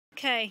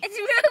Okay. It's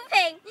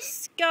moving.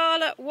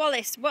 Scarlet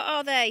Wallace, what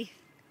are they?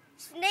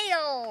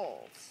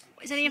 Snails.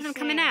 Is any of them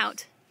coming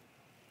out?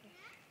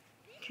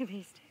 Come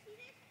here, Stu.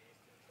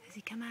 Has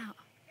he come out?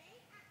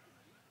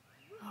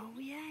 Oh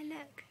yeah,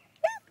 look.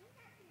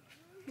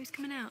 Who's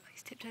coming out?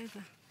 He's tipped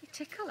over. They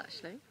tickle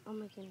actually. Oh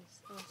my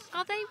goodness.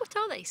 Are they? What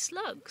are they?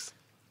 Slugs?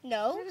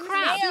 No,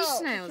 Crabs. snails.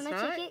 Snails, Can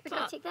I right? take it? Can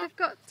I take that? They've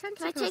got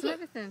tentacles take and it?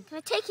 everything. Can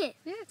I take it?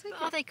 Yeah,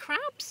 take Are it. they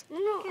crabs?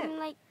 No, Yeah. I'm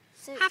like.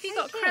 So Have you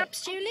got Take it.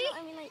 crabs, Julie?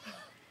 I mean, like.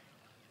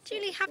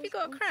 Julie, have you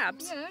got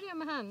crabs? Yeah, only on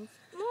my hands.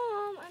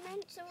 Mom, I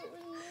meant so it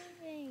was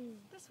moving.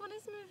 This one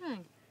is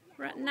moving.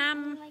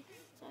 Ratnam Like,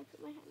 so I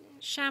put my hand in.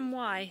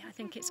 Shamwai, I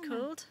think it's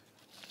called.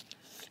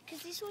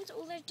 Because these ones,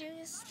 all they're doing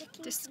is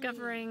sticking.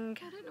 Discovering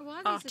I don't know why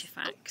these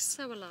artifacts.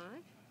 are so alive.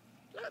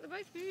 Look, they're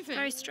both moving.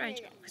 Very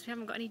strange because we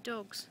haven't got any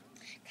dogs.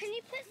 Can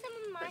you put some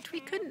in my hand? But we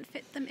couldn't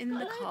fit them in the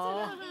Loads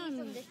car. of these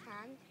on this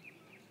hand.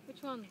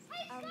 Which ones?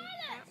 That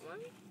one.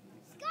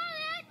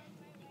 Scarlet!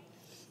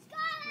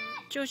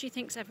 Scarlet! Georgie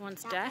thinks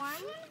everyone's That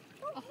deaf.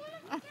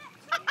 one.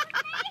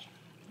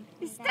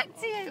 He stuck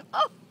to you.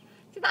 Oh,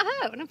 did that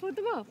hurt when I pulled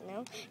them off?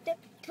 No.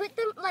 Put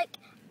them like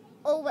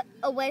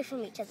away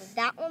from each other.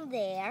 That one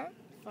there.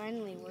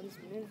 Finally, one's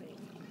moving.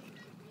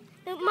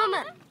 No,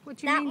 Mama. What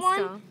do you That mean, one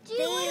Star? there.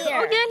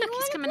 Oh yeah, look,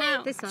 he's coming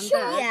out. This one Sure,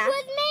 there. Yeah.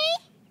 with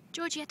me?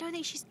 Georgie, I don't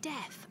think she's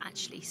deaf,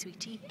 actually,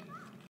 sweetie.